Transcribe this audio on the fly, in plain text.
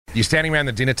You're standing around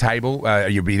the dinner table.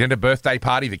 You'll be at a birthday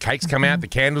party. The cake's come out. The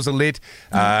candles are lit.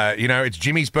 It's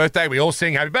Jimmy's birthday. We all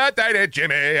sing, "Happy birthday to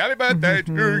Jimmy. Happy birthday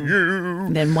to you."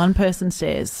 And then one person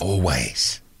says,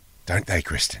 Always. Don't they,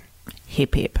 Kristen?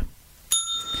 hip hip.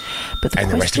 But And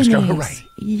the rest of us go, hooray.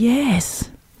 Yes.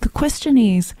 The question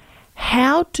is,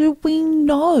 how do we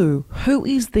know who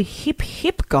is the hip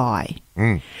hip guy?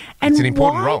 And It's an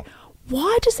important role.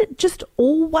 Why does it just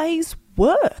always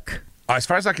work? As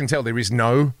far as I can tell, there is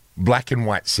no black and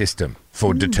white system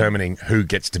for determining who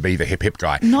gets to be the hip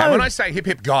guy. No. And when I say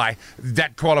hip guy,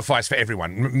 that qualifies for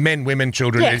everyone. Men, women,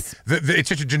 children. Yes. It's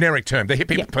just a generic term. The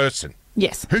hip person.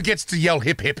 Yes. Who gets to yell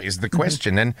hip is the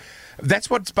question. And that's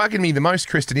what's bugging me the most,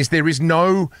 Kristen, is there is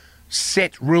no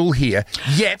set rule here,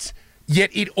 yet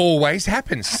it always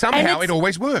happens. Somehow it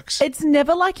always works. It's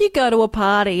never like you go to a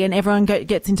party and everyone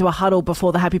gets into a huddle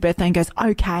before the happy birthday and goes,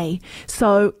 okay,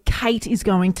 so Kate is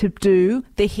going to do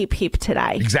the hip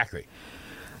today. Exactly.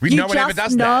 No one ever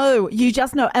does that. You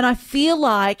just know. And I feel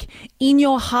like in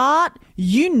your heart,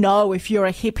 you know if you're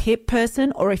a hip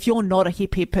person or if you're not a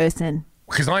hip person.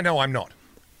 Because I know I'm not.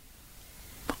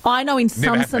 I know in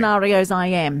some scenarios I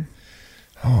am.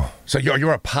 Oh, so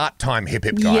you're a part-time hip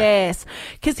guy. Yes,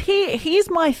 because here's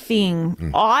my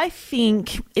thing. I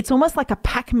think it's almost like a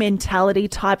pack mentality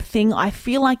type thing. I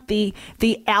feel like the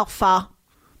alpha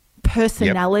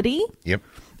personality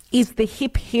is the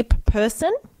hip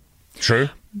person. True.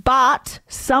 But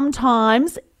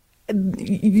sometimes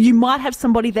you might have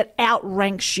somebody that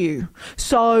outranks you.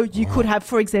 So you could have,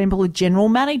 for example, a general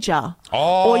manager.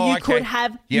 Oh, or you could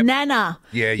have Nana.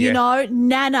 Yeah. You know,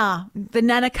 Nana. The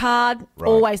Nana card,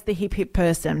 always the hip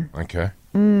person. Okay.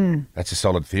 That's a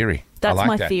solid theory. That's I like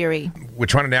my that. theory. We're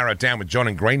trying to narrow it down with John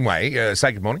in Greenway.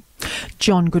 Say good morning.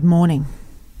 John, good morning.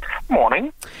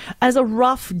 Morning. As a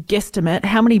rough guesstimate,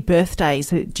 how many birthdays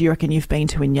do you reckon you've been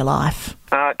to in your life?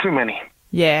 Too many.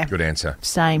 Yeah. Good answer.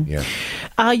 Same. Yeah.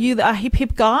 Are you a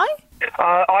hip guy?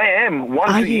 I am,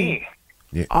 once a year.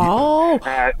 Yeah. Oh.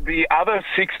 The other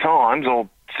 6 times, or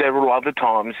several other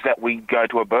times that we go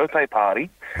to a birthday party,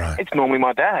 it's normally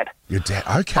my dad. Your dad.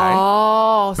 Okay.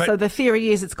 Oh, so the theory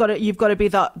is you've got to be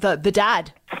the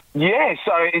dad. Yeah,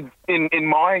 so in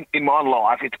my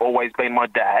life, it's always been my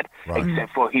dad,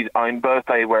 except for his own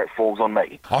birthday where it falls on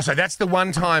me. Oh, so that's the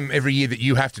one time every year that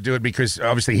you have to do it because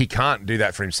obviously he can't do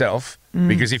that for himself.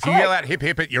 Because if you yell out hip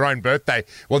at your own birthday,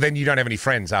 well, then you don't have any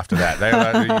friends after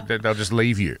that. They'll just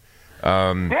leave you.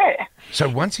 Yeah. So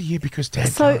once a year because Dad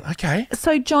can't. Okay.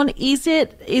 So John, is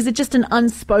it just an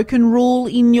unspoken rule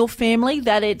in your family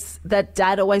that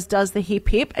Dad always does the hip?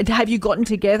 Have you gotten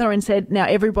together and said, now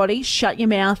everybody shut your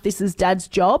mouth, this is Dad's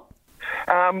job?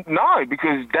 No,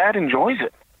 because Dad enjoys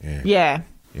it. Yeah.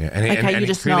 Yeah. And you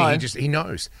just clearly know. he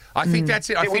knows. I think that's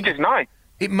it. I think we just know.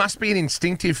 It must be an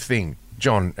instinctive thing,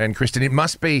 John and Kristen. It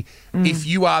must be if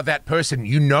you are that person,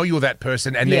 you know you're that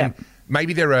person, and then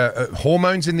maybe there are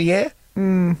hormones in the air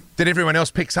that everyone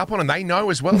else picks up on, and they know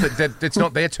as well that it's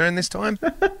not their turn this time.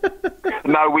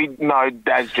 No,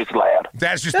 Dad's just loud.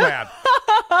 Dad's just loud.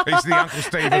 He's the Uncle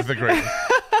Steve of the group.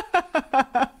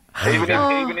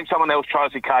 Even if someone else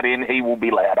tries to cut in, he will be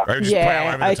louder.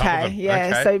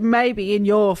 Okay. So maybe in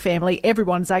your family,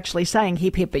 everyone's actually saying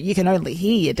hip, but you can only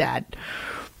hear your dad.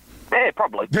 Yeah,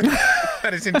 probably.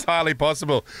 That is entirely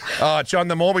possible. Oh, John,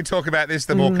 the more we talk about this,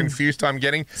 the more confused I'm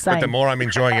getting, but the more I'm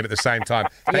enjoying it at the same time.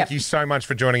 Thank you so much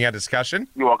for joining our discussion.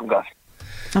 You're welcome, guys.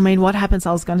 I mean, what happens,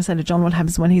 I was going to say to John, what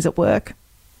happens when he's at work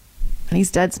and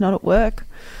his dad's not at work?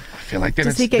 I feel like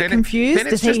Does he get confused?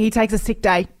 Does he takes a sick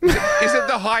day? Is it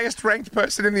the highest ranked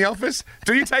person in the office?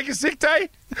 Do you take a sick day?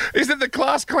 Is it the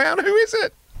class clown? Who is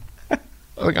it? I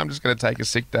think I'm just going to take a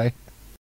sick day.